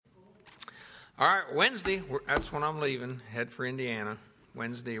All right, Wednesday, that's when I'm leaving, head for Indiana.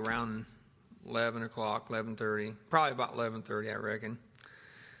 Wednesday around 11 o'clock, 11:30, probably about 11:30, I reckon.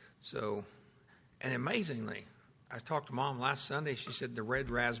 So, and amazingly, I talked to Mom last Sunday. She said the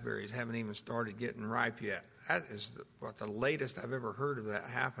red raspberries haven't even started getting ripe yet. That is the latest I've ever heard of that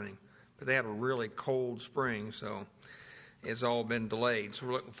happening. But they had a really cold spring, so it's all been delayed. So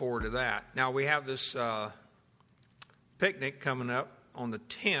we're looking forward to that. Now we have this picnic coming up on the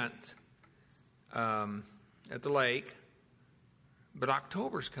 10th at the lake, but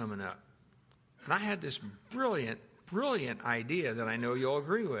October's coming up. And I had this brilliant idea that I know you'll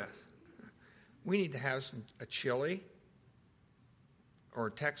agree with. We need to have a chili or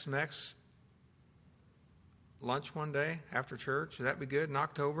Tex-Mex lunch one day after church. Would that be good in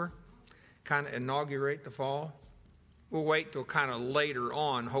October? Kind of inaugurate the fall. We'll wait till kind of later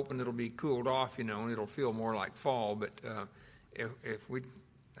on, hoping it'll be cooled off, and it'll feel more like fall. But if we,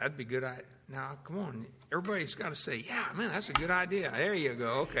 that'd be good. Now, come on. Everybody's got to say, yeah, man, that's a good idea. There you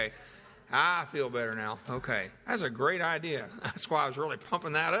go. Okay. I feel better now. Okay. That's a great idea. That's why I was really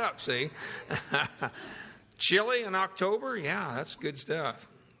pumping that up, see. Chili in October? Yeah, that's good stuff.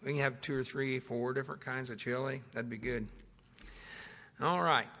 We can have 2 or 3, 4 different kinds of chili. That'd be good. All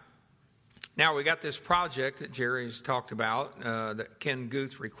right. Now, we got this project that Jerry's talked about that Ken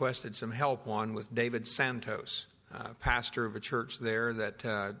Guth requested some help on with David Santos, pastor of a church there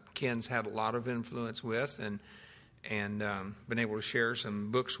that Ken's had a lot of influence with and been able to share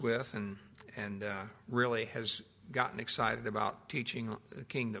some books with and really has gotten excited about teaching the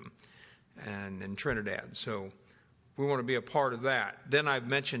kingdom and in Trinidad. So we want to be a part of that. Then I've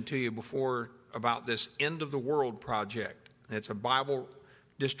mentioned to you before about this End of the World project. It's a Bible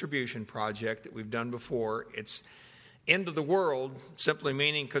distribution project that we've done before. It's End of the World, simply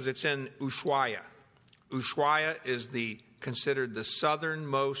meaning because it's in Ushuaia. Ushuaia is considered the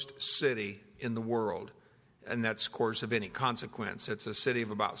southernmost city in the world. And that's, of course, of any consequence. It's a city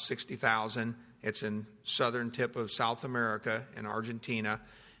of about 60,000. It's in southern tip of South America in Argentina,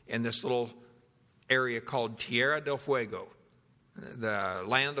 in this little area called Tierra del Fuego, the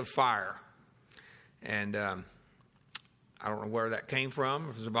land of fire. And I don't know where that came from,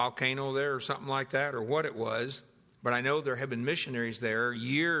 if it was a volcano there or something like that, or what it was. But I know there have been missionaries there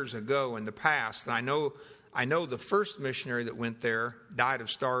years ago in the past. And I know the first missionary that went there died of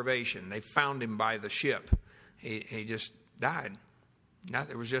starvation. They found him by the ship. He just died.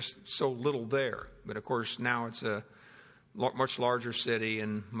 There was just so little there. But, of course, now it's a much larger city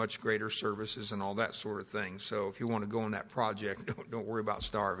and much greater services and all that sort of thing. So if you want to go on that project, don't worry about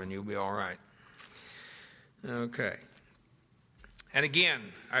starving. You'll be all right. Okay. And again,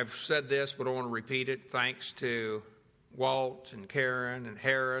 I've said this, but I want to repeat it. Thanks to Walt and Karen and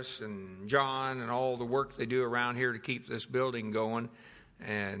Harris and John and all the work they do around here to keep this building going.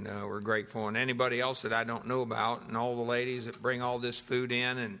 And we're grateful. And anybody else that I don't know about, and all the ladies that bring all this food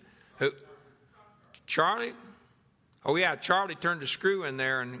in. And who? Charlie? Oh, yeah, Charlie turned the screw in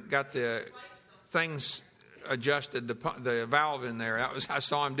there and got the things adjusted, the valve in there. I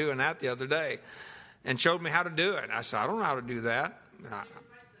saw him doing that the other day and showed me how to do it. I said, I don't know how to do that.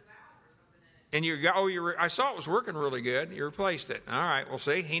 And I saw it was working really good. You replaced it. All right, well,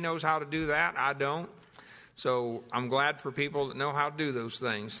 see, he knows how to do that. I don't. So I'm glad for people that know how to do those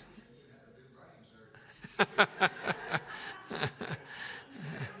things.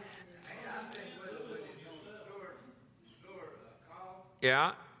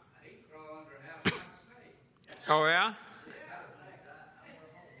 Yeah. Oh, yeah?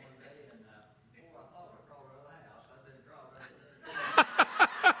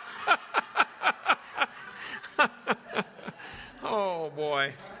 Oh,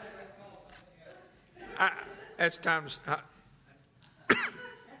 boy. That's times.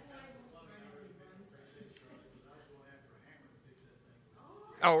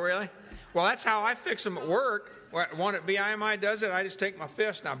 Oh, really? Well, that's how I fix them at work. One at BIMI does it. I just take my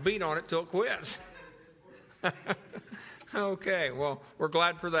fist and I beat on it till it quits. Okay, well, we're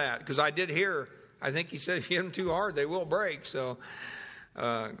glad for that. Because I did hear, I think he said if you hit them too hard, they will break. So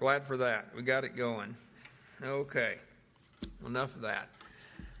glad for that. We got it going. Okay, enough of that.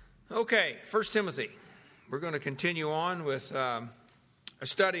 Okay, 1 Timothy. We're going to continue on with a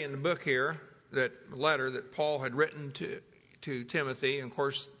study in the book here, that letter that Paul had written to Timothy. And of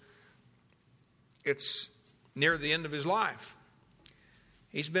course, it's near the end of his life.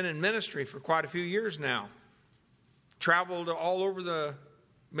 He's been in ministry for quite a few years now. Traveled all over the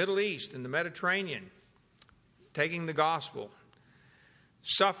Middle East and the Mediterranean, taking the gospel.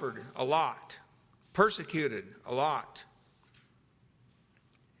 Suffered a lot. Persecuted a lot.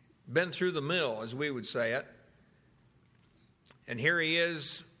 Been through the mill, as we would say it. And here he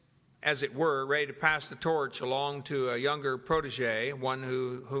is as it were, ready to pass the torch along to a younger protege, one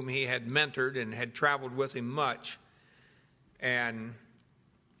whom he had mentored and had traveled with him much. And,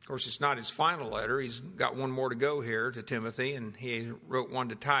 of course, it's not his final letter. He's got one more to go here to Timothy, and he wrote one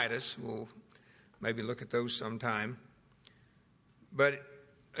to Titus. We'll maybe look at those sometime. But,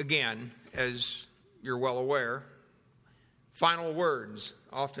 again, as you're well aware, final words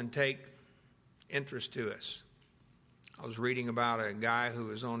often take interest to us. I was reading about a guy who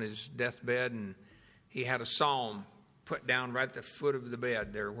was on his deathbed, and he had a psalm put down right at the foot of the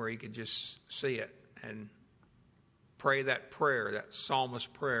bed there where he could just see it and pray that prayer, that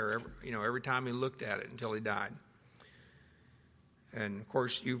psalmist prayer, every time he looked at it until he died. And, of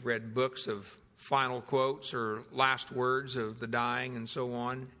course, you've read books of final quotes or last words of the dying and so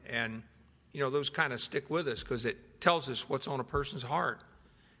on. And, those kind of stick with us because it tells us what's on a person's heart.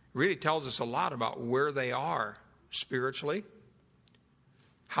 It really tells us a lot about where they are spiritually,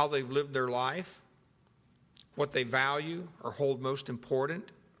 how they've lived their life, what they value or hold most important.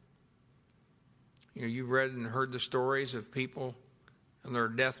 You've read and heard the stories of people on their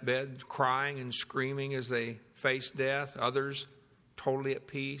deathbed crying and screaming as they face death. Others totally at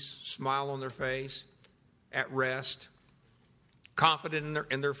peace, smile on their face, at rest, confident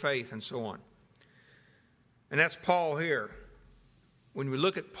in their faith, and so on. And that's Paul here. When we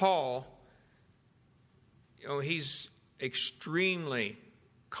look at Paul, he's extremely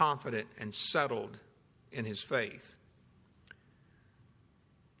confident and settled in his faith.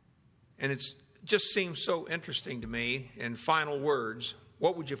 And it just seems so interesting to me, in final words,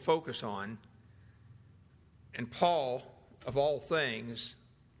 what would you focus on? And Paul, of all things,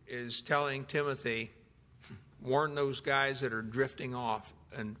 is telling Timothy, warn those guys that are drifting off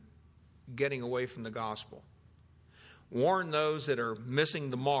and getting away from the gospel. Warn those that are missing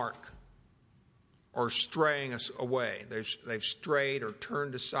the mark or straying us away. They've strayed or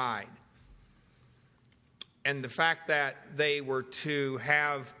turned aside. And the fact that they were to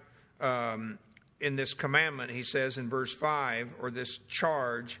have, in this commandment, he says in verse 5, or this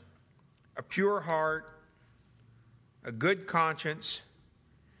charge, a pure heart, a good conscience,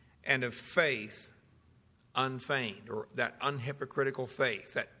 and of faith unfeigned, or that unhypocritical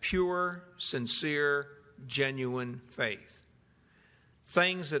faith, that pure, sincere, genuine faith.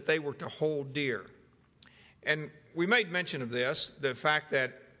 Things that they were to hold dear. And we made mention of this, the fact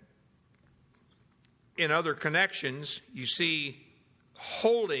that in other connections, you see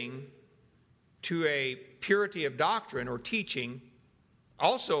holding to a purity of doctrine or teaching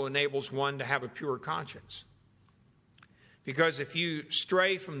also enables one to have a pure conscience. Because if you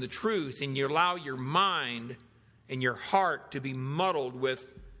stray from the truth and you allow your mind and your heart to be muddled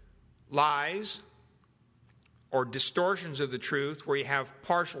with lies or distortions of the truth, where you have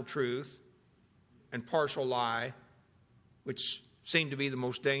partial truth and partial lie, which seem to be the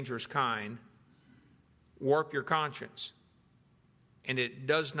most dangerous kind, warp your conscience. And it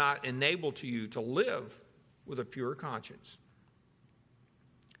does not enable to you to live with a pure conscience.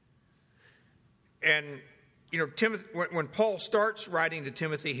 And, Timothy, when Paul starts writing to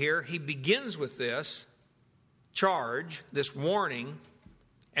Timothy here, he begins with this charge, this warning.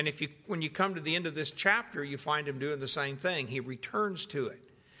 And when you come to the end of this chapter, you find him doing the same thing. He returns to it.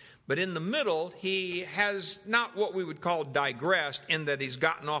 But in the middle, he has not what we would call digressed, in that he's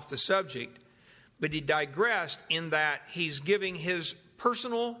gotten off the subject, but he digressed in that he's giving his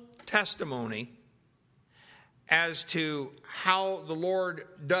personal testimony as to how the Lord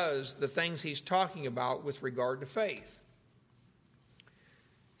does the things he's talking about with regard to faith.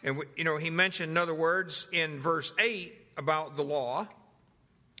 And, he mentioned, in other words, in verse 8 about the law,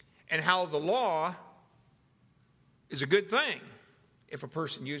 and how the law is a good thing if a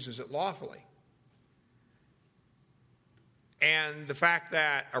person uses it lawfully. And the fact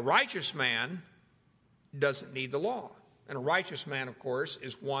that a righteous man doesn't need the law. And a righteous man, of course,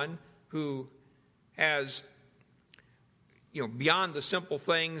 is one who has, beyond the simple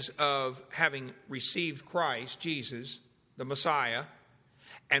things of having received Christ, Jesus, the Messiah,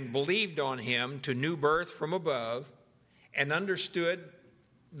 and believed on him to new birth from above, and understood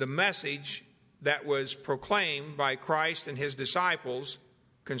the message that was proclaimed by Christ and his disciples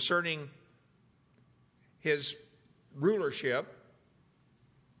concerning his rulership,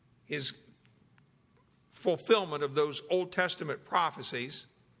 his fulfillment of those Old Testament prophecies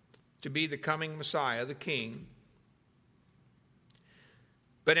to be the coming Messiah, the King.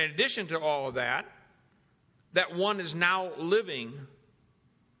 But in addition to all of that, that one is now living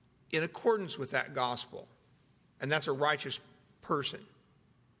in accordance with that gospel. And that's a righteous person.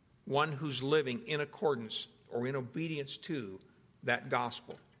 One who's living in accordance or in obedience to that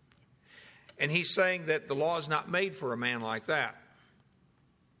gospel. And he's saying that the law is not made for a man like that.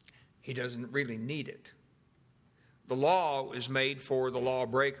 he doesn't really need it. The law is made for the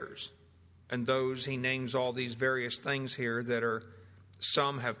lawbreakers, and those, he names all these various things here that are,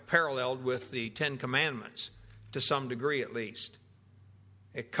 some have paralleled with the Ten Commandments to some degree at least.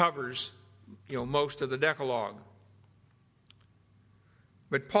 It covers, most of the Decalogue.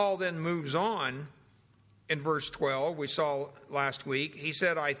 But Paul then moves on in verse 12. We saw last week, he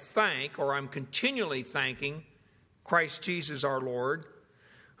said, I'm continually thanking Christ Jesus our Lord,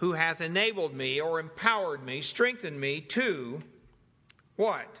 who hath enabled me or empowered me, strengthened me to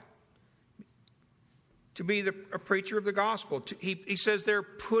what? To be a preacher of the gospel. He says they're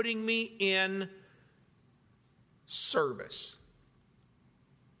putting me in service.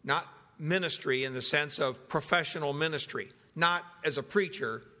 Not ministry in the sense of professional ministry. Not as a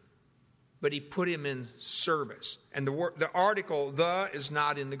preacher, but he put him in service. And the article, the, is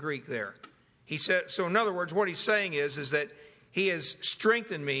not in the Greek there. He said, so in other words, what he's saying is that he has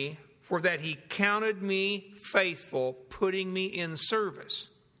strengthened me for that he counted me faithful, putting me in service.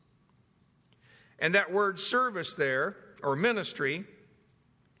 And that word service there, or ministry,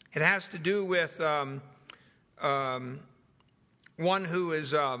 it has to do with one who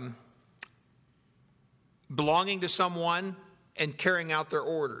is belonging to someone and carrying out their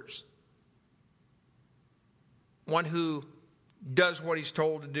orders. One who does what he's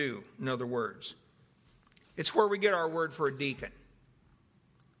told to do, in other words. It's where we get our word for a deacon.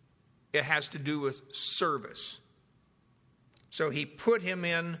 It has to do with service. So he put him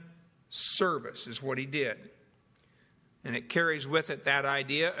in service is what he did. And it carries with it that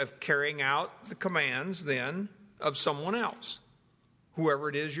idea of carrying out the commands then of someone else, whoever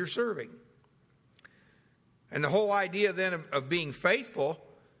it is you're serving. And the whole idea then of being faithful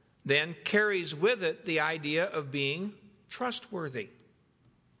then carries with it the idea of being trustworthy.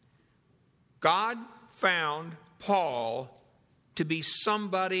 God found Paul to be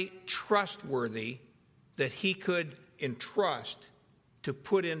somebody trustworthy that he could entrust to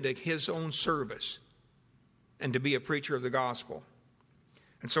put into his own service and to be a preacher of the gospel.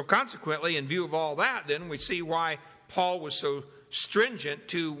 And so consequently, in view of all that, then we see why Paul was so stringent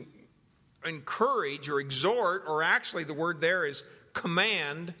to encourage or exhort, or actually the word there is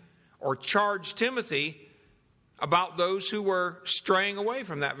command or charge Timothy about those who were straying away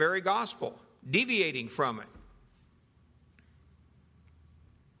from that very gospel, deviating from it.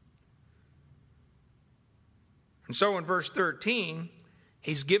 And so in verse 13,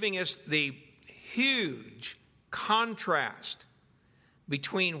 he's giving us the huge contrast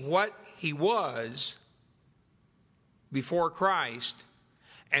between what he was before Christ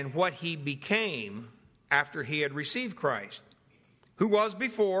and what he became after he had received Christ, who was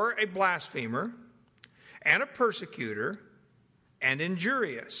before a blasphemer and a persecutor and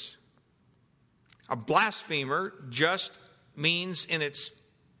injurious. A blasphemer just means in its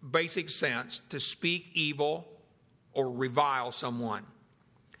basic sense to speak evil or revile someone.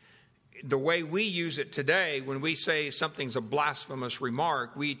 The way we use it today, when we say something's a blasphemous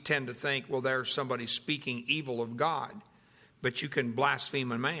remark, we tend to think, well, there's somebody speaking evil of God. But you can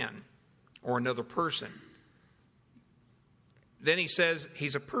blaspheme a man or another person. Then he says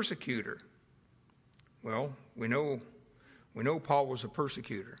he's a persecutor. Well, we know Paul was a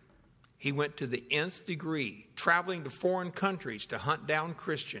persecutor. He went to the nth degree, traveling to foreign countries to hunt down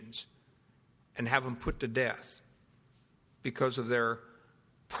Christians and have them put to death because of their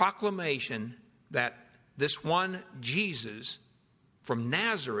proclamation that this one Jesus from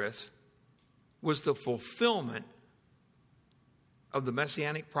Nazareth was the fulfillment of the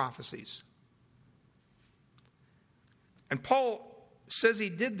messianic prophecies. And Paul says he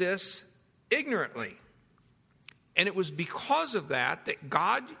did this ignorantly. And it was because of that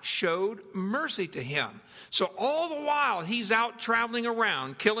God showed mercy to him. So all the while he's out traveling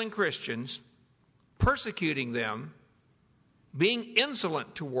around, killing Christians, persecuting them, being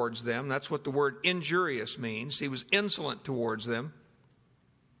insolent towards them. That's what the word injurious means. He was insolent towards them.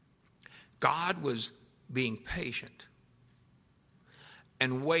 God was being patient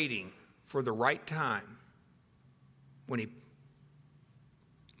and waiting for the right time when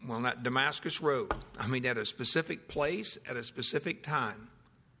that Damascus Road, at a specific place, at a specific time,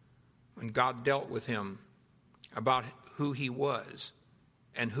 when God dealt with him about who he was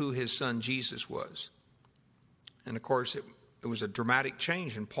and who his son Jesus was. And of course, it was a dramatic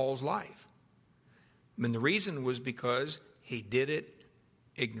change in Paul's life. The reason was because he did it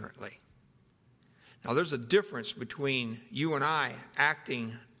ignorantly. Now, there's a difference between you and I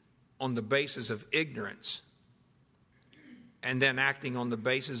acting on the basis of ignorance and then acting on the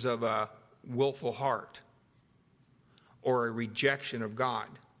basis of a willful heart or a rejection of God.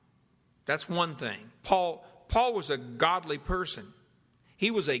 That's one thing. Paul was a godly person. He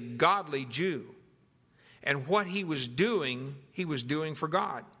was a godly Jew. And what he was doing for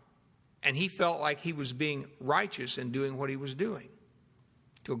God. And he felt like he was being righteous in doing what he was doing.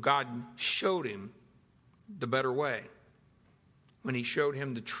 Till God showed him the better way. When he showed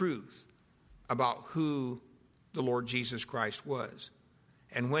him the truth about who the Lord Jesus Christ was.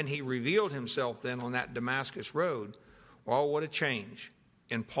 And when he revealed himself then on that Damascus road, well, what a change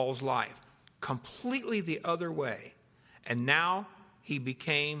in Paul's life. Completely the other way. And now he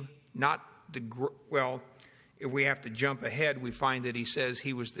became not if we have to jump ahead, we find that he says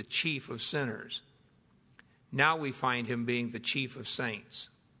he was the chief of sinners. Now we find him being the chief of saints.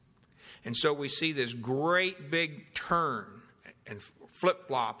 And so we see this great big turn and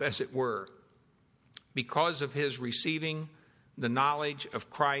flip-flop, as it were, because of his receiving the knowledge of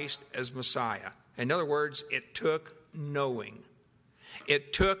Christ as Messiah. In other words, it took knowing.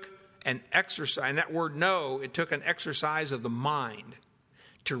 It took an exercise, and that word know, it took an exercise of the mind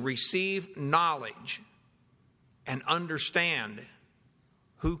to receive knowledge and understand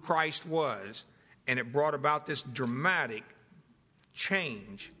who Christ was. And it brought about this dramatic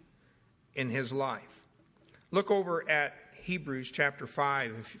change in his life. Look over at Hebrews chapter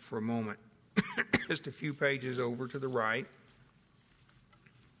 5 for a moment. Just a few pages over to the right.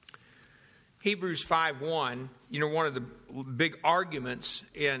 Hebrews 5:1, one of the big arguments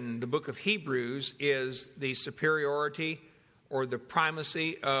in the book of Hebrews is the superiority or the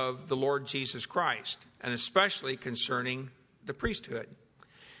primacy of the Lord Jesus Christ, and especially concerning the priesthood.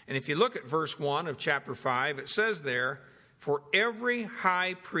 And if you look at verse 1 of chapter 5, it says there, "For every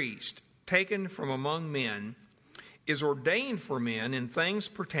high priest taken from among men is ordained for men in things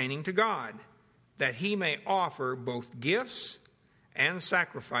pertaining to God, that he may offer both gifts and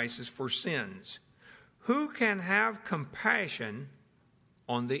sacrifices for sins. Who can have compassion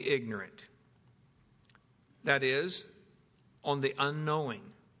on the ignorant?" That is, on the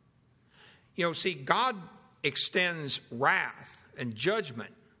unknowing. See, God extends wrath and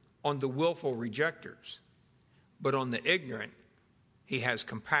judgment on the willful rejectors, but on the ignorant, he has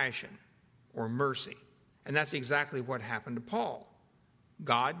compassion or mercy. And that's exactly what happened to Paul.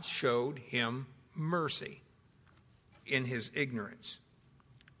 God showed him mercy in his ignorance.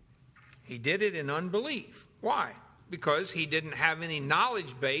 He did it in unbelief. Why? Because he didn't have any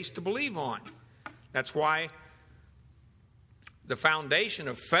knowledge base to believe on. That's why the foundation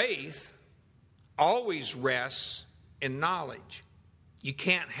of faith always rests in knowledge. You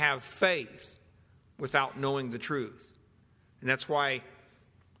can't have faith without knowing the truth. And that's why,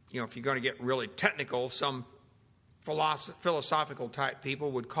 if you're going to get really technical, some philosophical type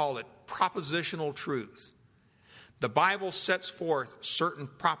people would call it propositional truth. The Bible sets forth certain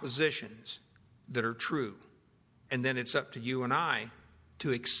propositions that are true. And then it's up to you and I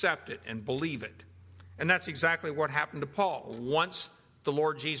to accept it and believe it. And that's exactly what happened to Paul. Once the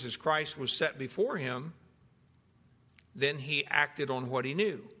Lord Jesus Christ was set before him, then he acted on what he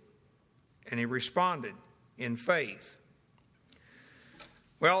knew. And he responded in faith.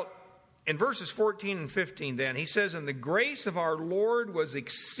 Well, in verses 14 and 15 then, he says, "And the grace of our Lord was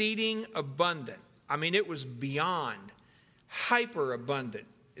exceeding abundant." It was beyond. Hyper abundant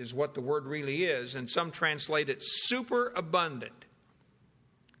is what the word really is. And some translate it super abundant.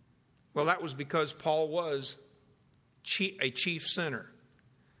 Well, that was because Paul was a chief sinner.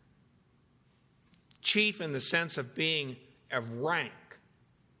 Chief in the sense of being of rank.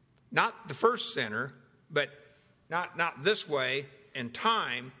 Not the first sinner, but not this way in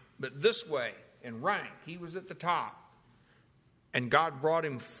time, but this way in rank. He was at the top. And God brought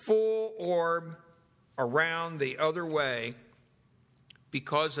him full orb around the other way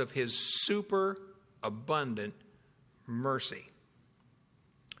because of his super abundant mercy.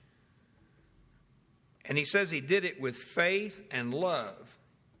 And he says he did it with faith and love,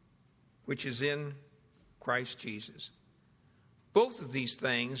 which is in Christ Jesus. Both of these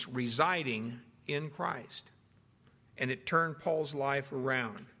things residing in Christ. And it turned Paul's life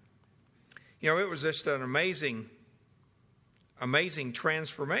around. It was just an amazing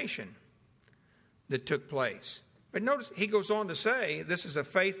transformation that took place. But notice he goes on to say, this is a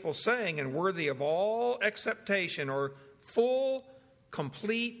faithful saying and worthy of all acceptation or full,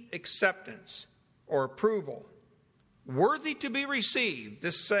 complete acceptance or approval. Worthy to be received,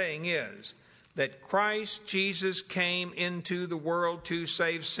 this saying is, that Christ Jesus came into the world to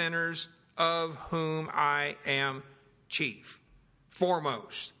save sinners, of whom I am chief,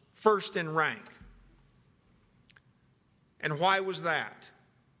 foremost, first in rank. And why was that?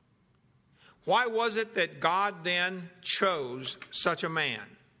 Why was it that God then chose such a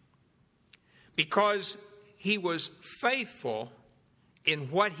man? Because he was faithful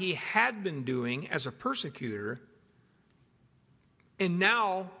in what he had been doing as a persecutor And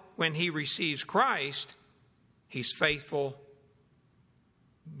now, when he receives Christ, he's faithful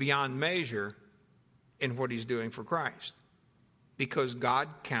beyond measure in what he's doing for Christ, because God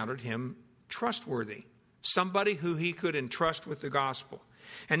counted him trustworthy, somebody who he could entrust with the gospel.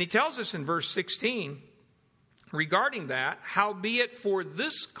 And he tells us in verse 16 regarding that, howbeit for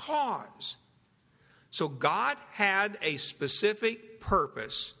this cause. So God had a specific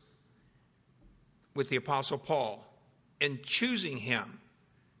purpose with the Apostle Paul in choosing him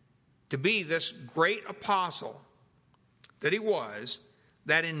to be this great apostle that he was,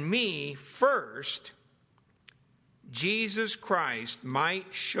 that in me first Jesus Christ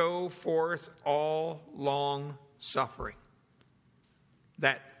might show forth all long suffering.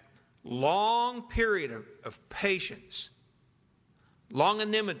 That long period of patience,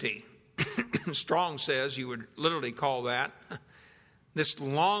 longanimity, Strong says you would literally call that this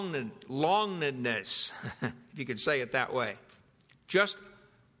longness, if you could say it that way. Just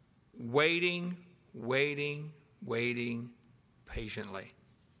waiting patiently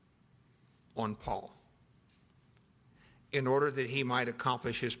on Paul in order that he might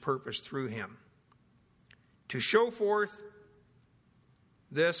accomplish his purpose through him, to show forth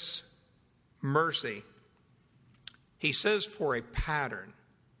this mercy. He says for a pattern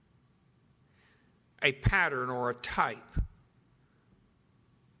or a type.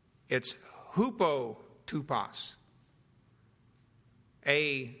 It's hupotupos,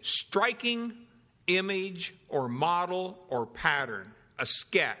 a striking image or model or pattern, a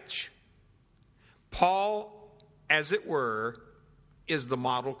sketch. Paul, as it were, is the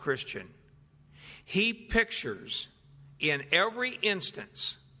model Christian. He pictures in every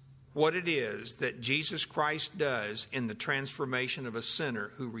instance what it is that Jesus Christ does in the transformation of a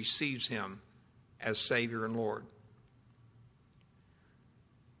sinner who receives him as Savior and Lord.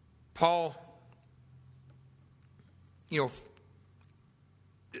 Paul,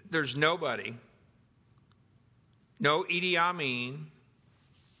 there's nobody, no Idi Amin,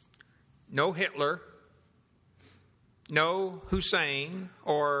 no Hitler, no Hussein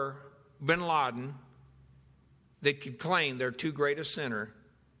or Bin Laden that could claim they're too great a sinner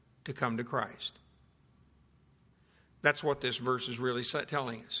to come to Christ. That's what this verse is really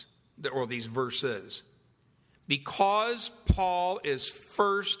telling us, or these verses. Because Paul is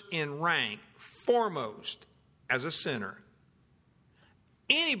first in rank, foremost as a sinner,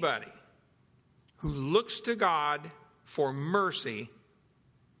 anybody who looks to God for mercy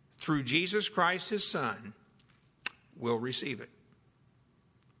through Jesus Christ, his Son, will receive it.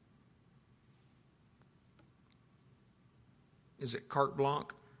 Is it carte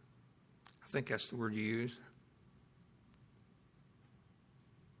blanche? I think that's the word you use.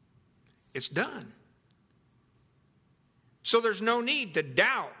 It's done. So there's no need to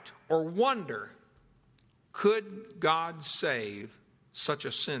doubt or wonder, could God save such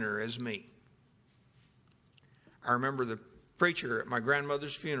a sinner as me? I remember the preacher at my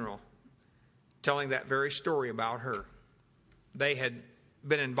grandmother's funeral telling that very story about her. They had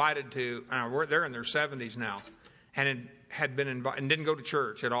been invited to, they're in their 70s now, and had been invited, and didn't go to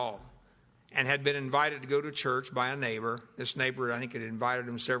church at all, and had been invited to go to church by a neighbor. This neighbor, I think, had invited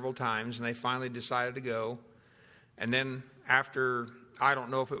them several times, and they finally decided to go. And then after, I don't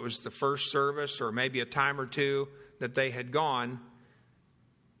know if it was the first service or maybe a time or two that they had gone,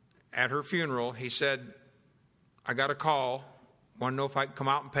 at her funeral, he said, I got a call, wanted to know if I could come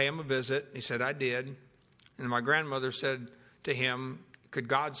out and pay him a visit. He said, I did. And my grandmother said to him, could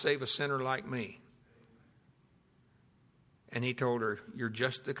God save a sinner like me? And he told her, you're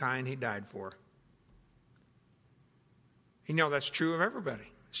just the kind he died for. You know, that's true of everybody.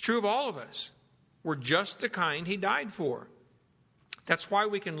 It's true of all of us. We're just the kind he died for. That's why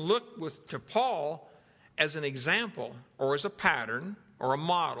we can look to Paul as an example or as a pattern or a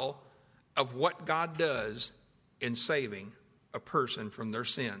model of what God does in saving a person from their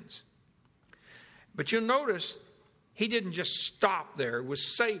sins. But you'll notice he didn't just stop there with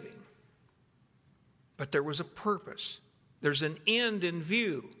saving, but there was a purpose. There's an end in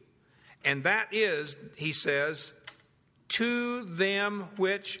view. And that is, he says, to them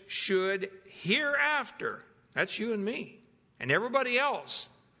which should hereafter, that's you and me, and everybody else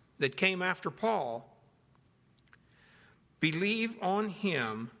that came after Paul, believe on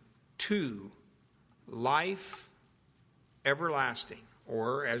him to life everlasting,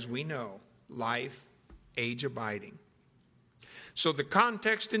 or as we know, life age abiding. So the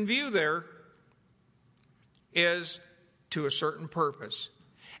context in view there is to a certain purpose.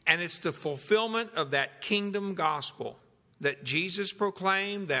 And it's the fulfillment of that kingdom gospel that Jesus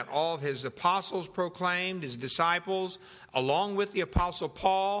proclaimed, that all of his apostles proclaimed, his disciples, along with the apostle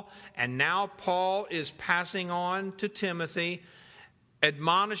Paul. And now Paul is passing on to Timothy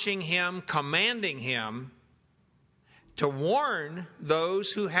admonishing him, commanding him to warn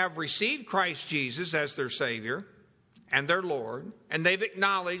those who have received Christ Jesus as their Savior and their Lord, and they've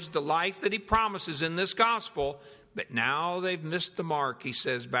acknowledged the life that he promises in this gospel, but now they've missed the mark, he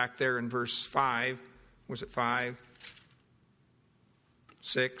says back there in verse 5. Was it 5?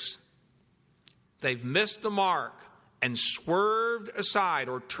 6? They've missed the mark and swerved aside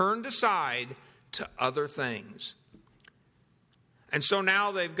or turned aside to other things. And so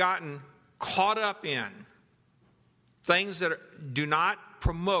now they've gotten caught up in things that do not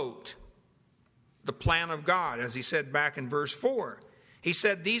promote the plan of God, as he said back in verse 4. He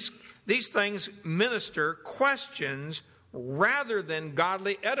said these things minister questions rather than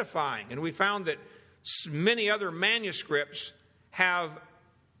godly edifying. And we found that many other manuscripts have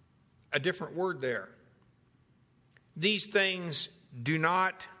a different word there. These things do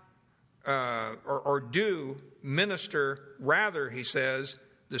not or do minister, rather, he says,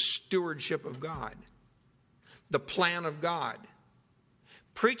 the stewardship of God, the plan of God.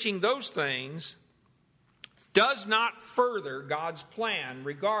 Preaching those things does not further God's plan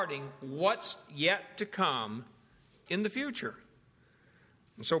regarding what's yet to come in the future.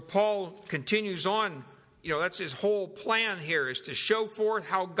 And so Paul continues on. That's his whole plan here, is to show forth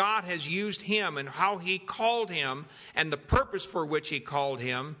how God has used him and how he called him and the purpose for which he called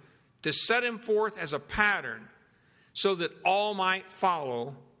him, to set him forth as a pattern so that all might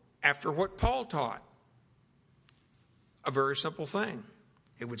follow after what Paul taught. A very simple thing,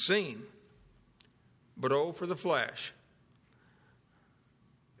 it would seem. But oh, for the flesh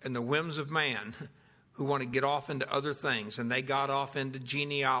and the whims of man who want to get off into other things. And they got off into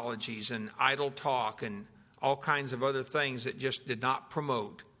genealogies and idle talk and all kinds of other things that just did not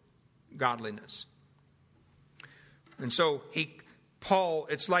promote godliness. And so Paul,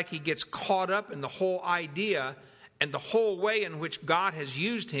 it's like he gets caught up in the whole idea and the whole way in which God has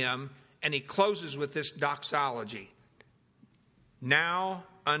used him, and he closes with this doxology. Now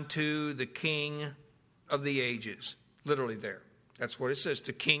unto the King of the ages. Literally there. That's what it says,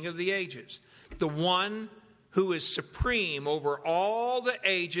 the King of the ages. The one who is supreme over all the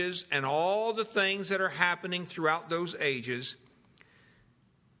ages and all the things that are happening throughout those ages.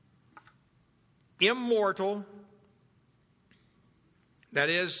 Immortal. That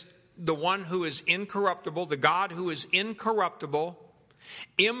is, the one who is incorruptible, the God who is incorruptible,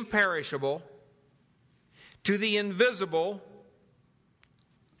 imperishable, to the invisible,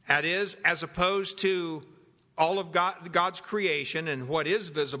 that is, as opposed to all of God's creation and what is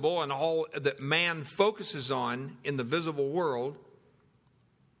visible and all that man focuses on in the visible world,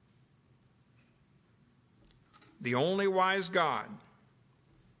 the only wise God,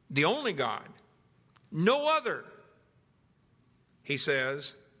 the only God, no other, he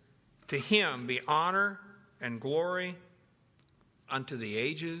says, to him be honor and glory unto the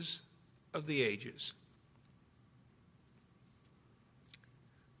ages of the ages.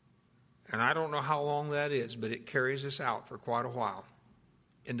 And I don't know how long that is, but it carries us out for quite a while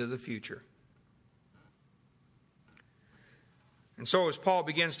into the future. And so as Paul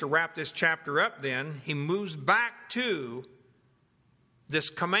begins to wrap this chapter up then, he moves back to this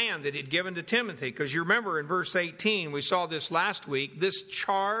command that he'd given to Timothy. Because you remember in verse 18, we saw this last week, this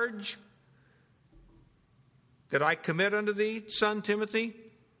charge that I commit unto thee, son Timothy,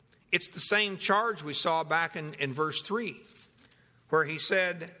 it's the same charge we saw back in verse 3, where he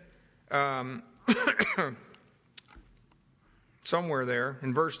said, somewhere there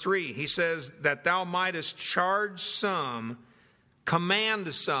in verse 3, he says that thou mightest charge some,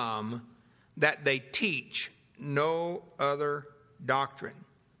 command some, that they teach no other doctrine.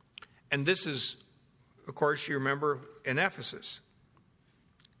 And this is, of course, you remember in Ephesus,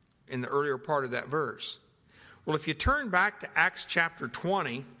 in the earlier part of that verse. Well, if you turn back to Acts chapter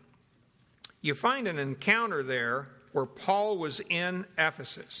 20, you find an encounter there where Paul was in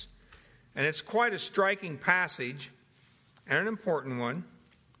Ephesus. And it's quite a striking passage and an important one.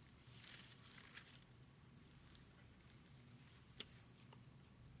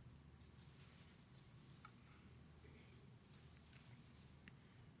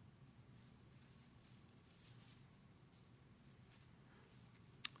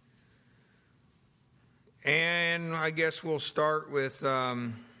 And I guess we'll start with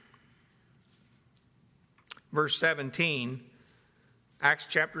verse 17. Acts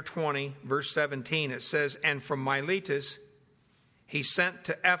chapter 20, verse 17, it says, and from Miletus he sent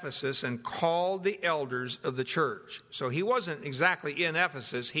to Ephesus and called the elders of the church. So he wasn't exactly in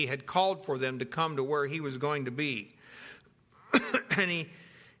Ephesus. He had called for them to come to where he was going to be. And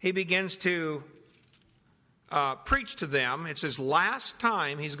he begins to preach to them. It's his last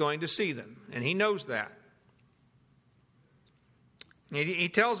time he's going to see them, and he knows that. He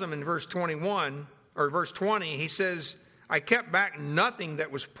tells them in verse 21, or verse 20, he says, I kept back nothing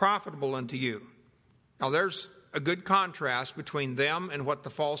that was profitable unto you. Now there's a good contrast between them and what the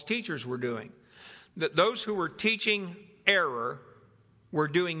false teachers were doing. That those who were teaching error were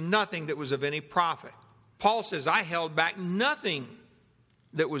doing nothing that was of any profit. Paul says, I held back nothing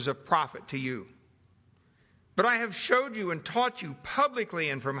that was of profit to you. But I have showed you and taught you publicly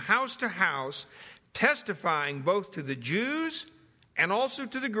and from house to house, testifying both to the Jews and also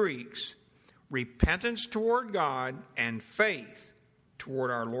to the Greeks, repentance toward God and faith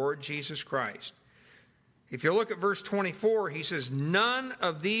toward our Lord Jesus Christ. If you look at verse 24, he says, none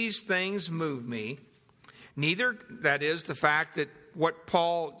of these things move me. Neither, that is, the fact that what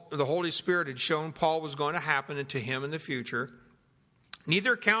Paul, the Holy Spirit had shown Paul was going to happen to him in the future.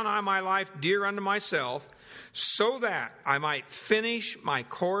 Neither count I my life dear unto myself, so that I might finish my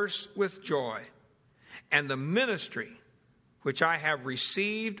course with joy, and the ministry which I have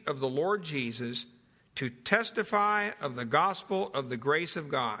received of the Lord Jesus, to testify of the gospel of the grace of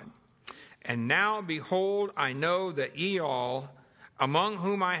God. And now, behold, I know that ye all, among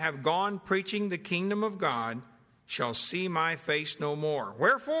whom I have gone preaching the kingdom of God, shall see my face no more.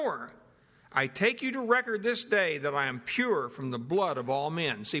 Wherefore, I take you to record this day that I am pure from the blood of all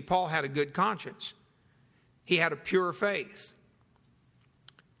men. See, Paul had a good conscience. He had a pure faith.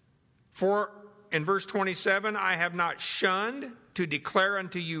 For in verse 27, I have not shunned to declare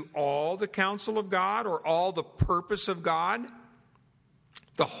unto you all the counsel of God, or all the purpose of God,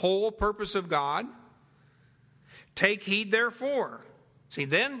 the whole purpose of God. Take heed therefore. See,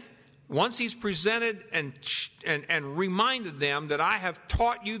 then, once he's presented and reminded them that I have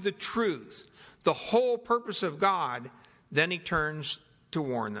taught you the truth, the whole purpose of God, then he turns to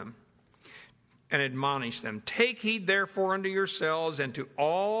warn them and admonish them. Take heed therefore unto yourselves and to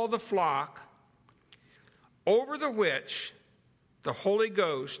all the flock over the which the Holy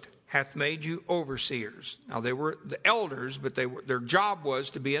Ghost hath made you overseers. Now they were the elders, but their job was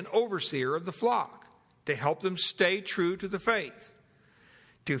to be an overseer of the flock, to help them stay true to the faith,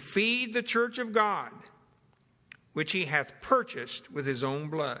 to feed the church of God, which he hath purchased with his own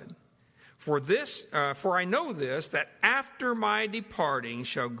blood. For I know this, that after my departing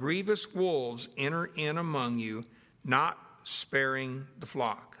shall grievous wolves enter in among you, not sparing the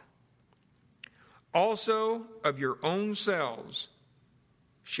flock. Also of your own selves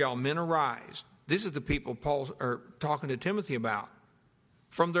shall men arise. This is the people Paul are talking to Timothy about.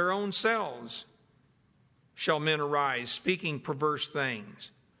 From their own selves shall men arise, speaking perverse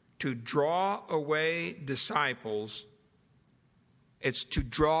things, to draw away disciples. It's to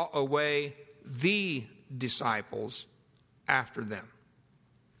draw away the disciples after them.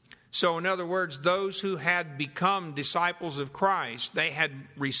 So in other words, those who had become disciples of Christ, they had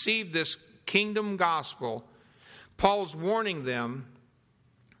received this kingdom gospel. Paul's warning them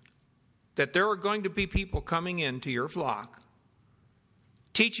that there are going to be people coming into your flock,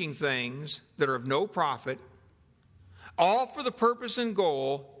 teaching things that are of no profit, all for the purpose and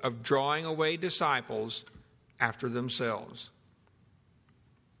goal of drawing away disciples after themselves.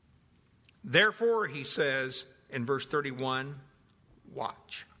 Therefore, he says in verse 31,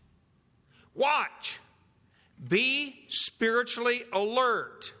 watch. Watch. Be spiritually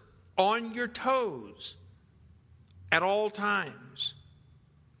alert, on your toes at all times,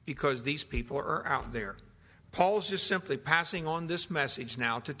 because these people are out there. Paul's just simply passing on this message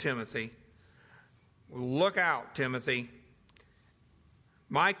now to Timothy. Look out, Timothy.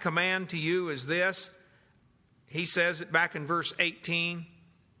 My command to you is this. He says it back in verse 18.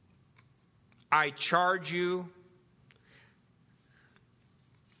 I charge you.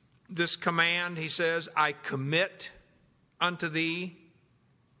 This command, he says, I commit unto thee.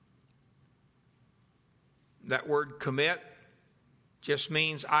 That word commit just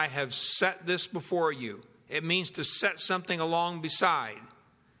means I have set this before you. It means to set something along beside.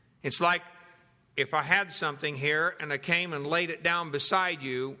 It's like if I had something here and I came and laid it down beside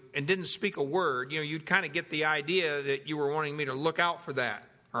you and didn't speak a word, you'd kind of get the idea that you were wanting me to look out for that,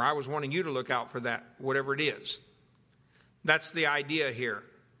 or I was wanting you to look out for that, whatever it is. That's the idea here.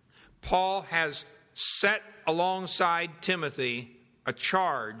 Paul has set alongside Timothy a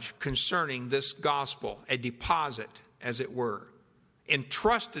charge concerning this gospel, a deposit, as it were,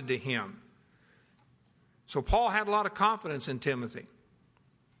 entrusted to him. So Paul had a lot of confidence in Timothy.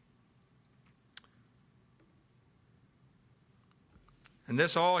 And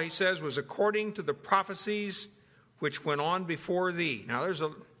this all, he says, was according to the prophecies which went on before thee. Now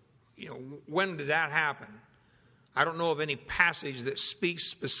when did that happen? I don't know of any passage that speaks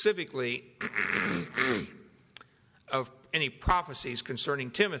specifically of any prophecies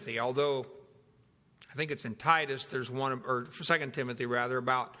concerning Timothy, although I think it's in Titus, there's one, or 2 Timothy rather,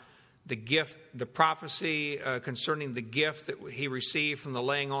 about the gift, the prophecy concerning the gift that he received from the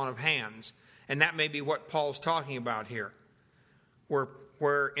laying on of hands. And that may be what Paul's talking about here.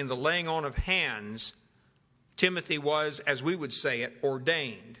 Where in the laying on of hands, Timothy was, as we would say it,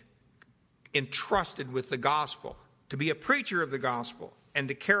 ordained, entrusted with the gospel, to be a preacher of the gospel, and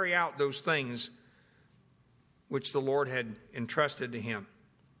to carry out those things which the Lord had entrusted to him.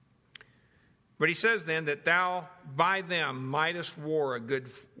 But he says then that thou by them mightest war a good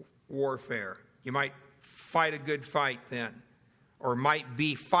warfare. You might fight a good fight then, or might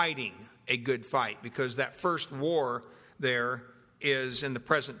be fighting a good fight, because that first war there is in the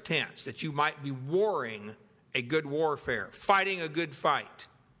present tense, that you might be warring a good warfare, fighting a good fight.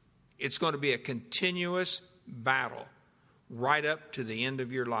 It's going to be a continuous battle right up to the end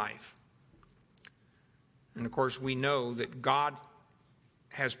of your life. And of course, we know that God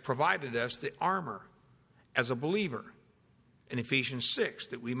has provided us the armor as a believer in Ephesians 6,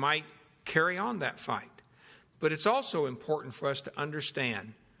 that we might carry on that fight. But it's also important for us to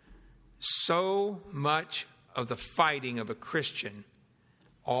understand so much of the fighting of a Christian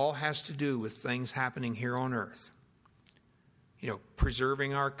all has to do with things happening here on earth. You know,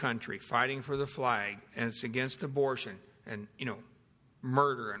 preserving our country, fighting for the flag, and it's against abortion, and, you know,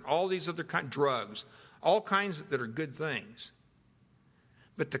 murder, and all these other drugs, all kinds that are good things.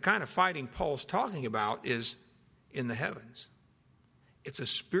 But the kind of fighting Paul's talking about is in the heavens. It's a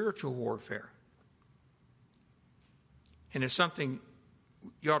spiritual warfare. And it's something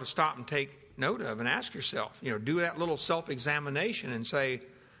you ought to stop and take note of and ask yourself, you know, do that little self-examination and say,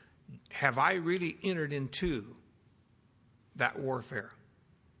 have I really entered into that warfare?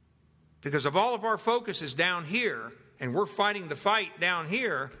 Because if all of our focus is down here and we're fighting the fight down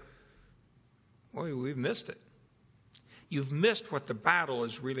here, boy, we've missed it. You've missed what the battle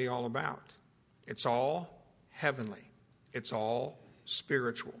is really all about. It's all heavenly. It's all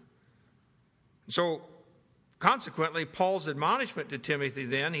spiritual. So, consequently, Paul's admonishment to Timothy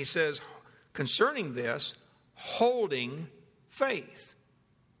then, he says, concerning this, holding faith.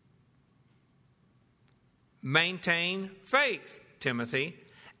 Maintain faith, Timothy,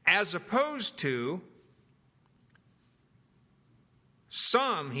 as opposed to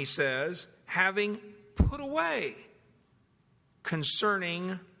some, he says, having put away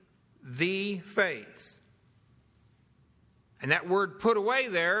concerning the faith. And that word put away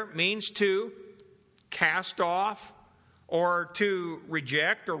there means to cast off or to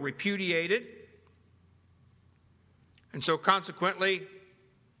reject or repudiate it. And so consequently,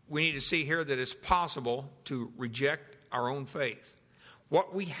 we need to see here that it's possible to reject our own faith.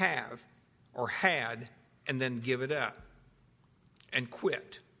 What we have or had, and then give it up and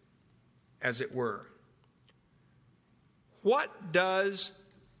quit, as it were. What does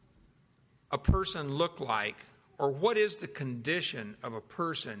a person look like, or what is the condition of a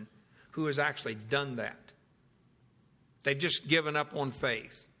person who has actually done that? They've just given up on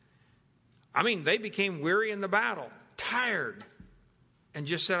faith. I mean, they became weary in the battle, tired, and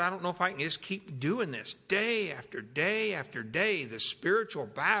just said, I don't know if I can just keep doing this day after day after day, the spiritual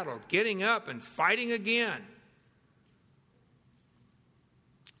battle, getting up and fighting again.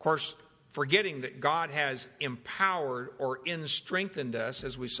 Of course, forgetting that God has empowered or strengthened us,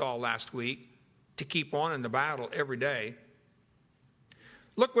 as we saw last week, to keep on in the battle every day.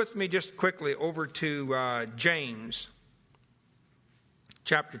 Look with me just quickly over to James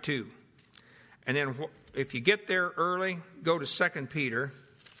chapter 2. And then if you get there early, go to 2 Peter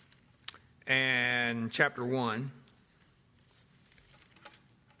and chapter 1.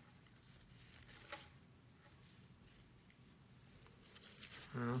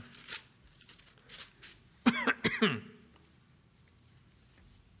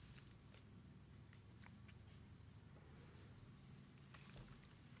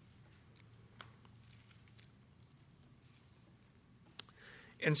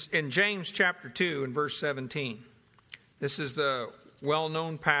 In James chapter 2 and verse 17, this is the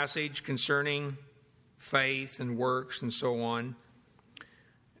well-known passage concerning faith and works and so on.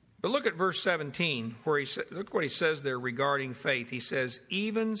 But look at verse 17, where look what he says there regarding faith. He says,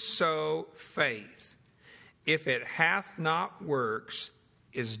 even so faith, if it hath not works,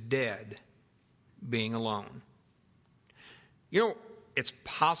 is dead, being alone. You know, it's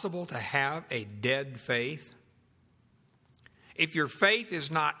possible to have a dead faith. If your faith is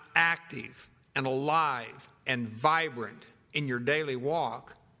not active and alive and vibrant in your daily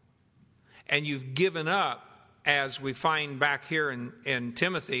walk, and you've given up, as we find back here in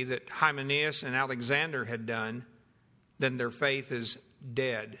Timothy that Hymenaeus and Alexander had done, then their faith is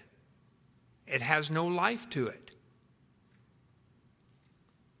dead. It has no life to it.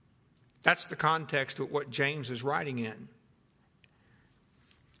 That's the context of what James is writing in.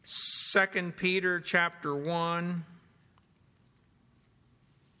 2 Peter chapter 1.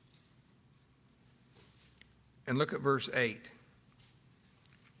 And look at verse 8.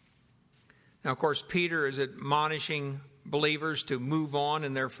 Now, of course, Peter is admonishing believers to move on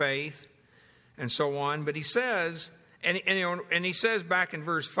in their faith and so on. But he says, and he says back in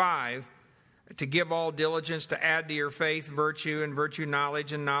verse 5, to give all diligence, to add to your faith virtue, and virtue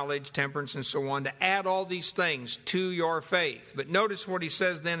knowledge, and knowledge temperance, and so on, to add all these things to your faith. But notice what he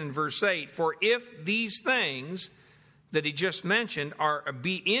says then in verse 8, for if these things that he just mentioned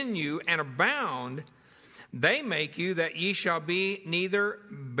be in you and abound, they make you that ye shall be neither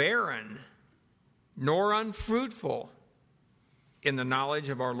barren nor unfruitful in the knowledge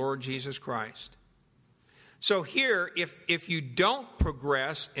of our Lord Jesus Christ. So here, if you don't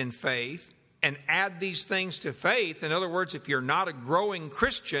progress in faith and add these things to faith, in other words, if you're not a growing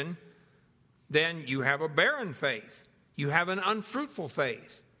Christian, then you have a barren faith. You have an unfruitful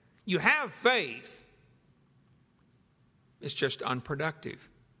faith. You have faith. It's just unproductive.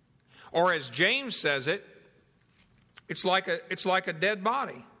 Or as James says it, it's like a dead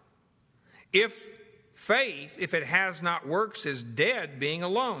body. If faith, if it has not works, is dead, being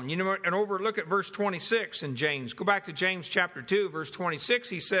alone. You know, and look at verse 26 in James. Go back to James chapter 2, verse 26.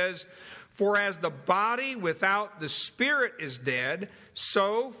 He says, for as the body without the spirit is dead,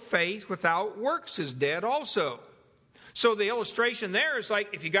 so faith without works is dead also. So the illustration there is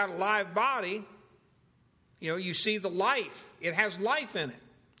like if you got a live body, you see the life. It has life in it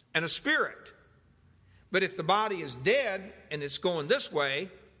and a spirit. But if the body is dead and it's going this way,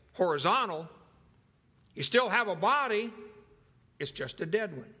 horizontal, you still have a body, it's just a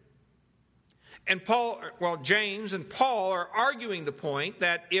dead one. And James and Paul are arguing the point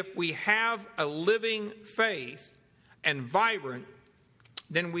that if we have a living faith and vibrant,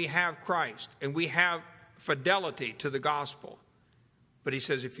 then we have Christ and we have fidelity to the gospel. But he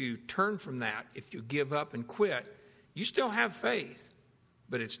says if you turn from that, if you give up and quit, you still have faith,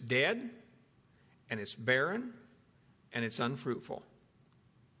 but it's dead and it's barren and it's unfruitful.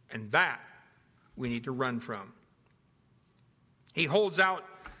 And that we need to run from. He holds out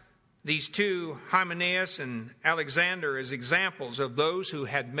these two, Hymenaeus and Alexander, as examples of those who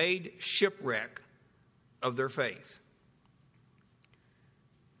had made shipwreck of their faith.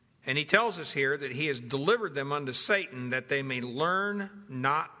 And he tells us here that he has delivered them unto Satan that they may learn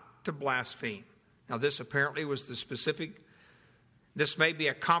not to blaspheme. Now this apparently was the specific, this may be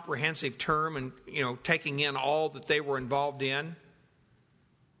a comprehensive term and, taking in all that they were involved in.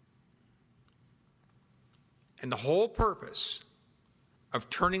 And the whole purpose of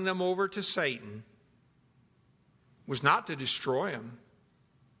turning them over to Satan was not to destroy them,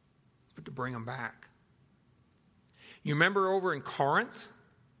 but to bring them back. You remember over in Corinth,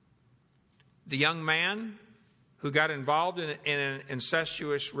 the young man who got involved in an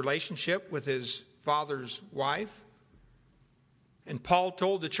incestuous relationship with his father's wife? And Paul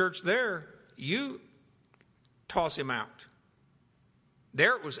told the church there, you toss him out.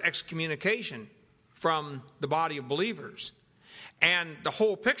 There it was excommunication from the body of believers. And the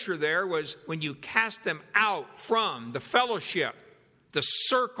whole picture there was when you cast them out from the fellowship, the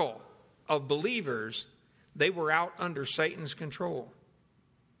circle of believers, they were out under Satan's control.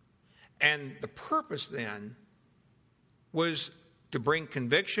 And the purpose then was to bring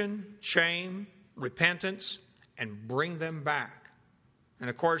conviction, shame, repentance, and bring them back. And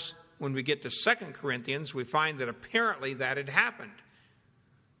of course, when we get to 2 Corinthians, we find that apparently that had happened.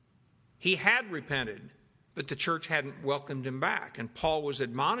 He had repented, but the church hadn't welcomed him back. And Paul was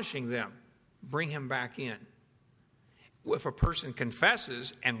admonishing them, bring him back in. If a person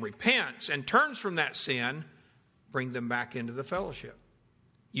confesses and repents and turns from that sin, bring them back into the fellowship.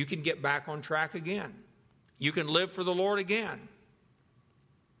 You can get back on track again. You can live for the Lord again.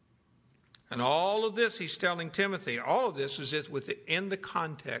 And all of this, he's telling Timothy, all of this is within the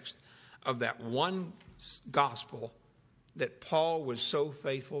context of that one gospel that Paul was so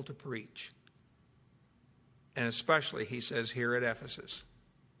faithful to preach. And especially, he says, here at Ephesus.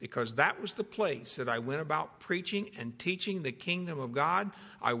 Because that was the place that I went about preaching and teaching the kingdom of God.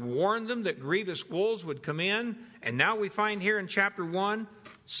 I warned them that grievous wolves would come in. And now we find here in chapter 1,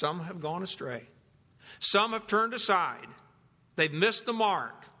 some have gone astray. Some have turned aside. They've missed the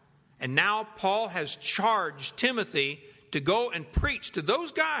mark. And now Paul has charged Timothy to go and preach to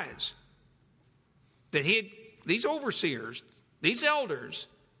those guys that these overseers, these elders,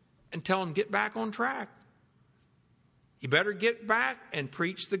 and tell them, get back on track. You better get back and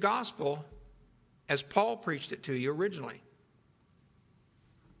preach the gospel as Paul preached it to you originally.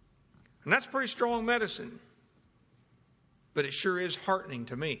 And that's pretty strong medicine. But it sure is heartening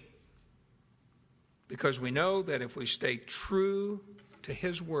to me because we know that if we stay true to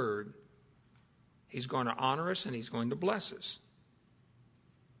his word, he's going to honor us and he's going to bless us.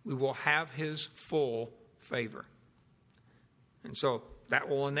 We will have his full favor. And so that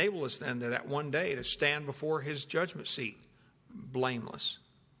will enable us then to that one day to stand before his judgment seat, blameless.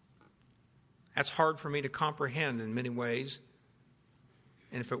 That's hard for me to comprehend in many ways.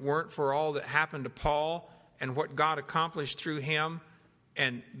 And if it weren't for all that happened to Paul and what God accomplished through him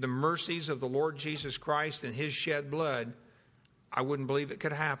and the mercies of the Lord Jesus Christ and his shed blood, I wouldn't believe it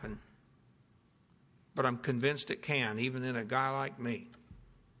could happen. But I'm convinced it can, even in a guy like me.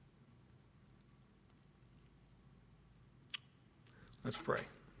 Let's pray.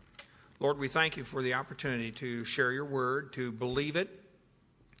 Lord, we thank you for the opportunity to share your word, to believe it,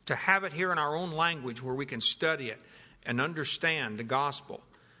 to have it here in our own language where we can study it and understand the gospel,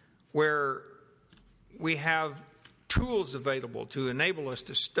 where we have tools available to enable us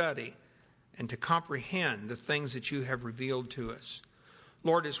to study and to comprehend the things that you have revealed to us.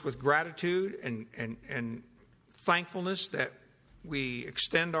 Lord, it's with gratitude and thankfulness that we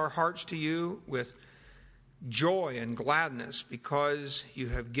extend our hearts to you with joy and gladness because you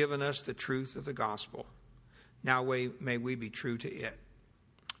have given us the truth of the gospel. Now may we be true to it.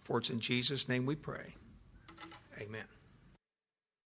 For it's in Jesus' name we pray. Amen.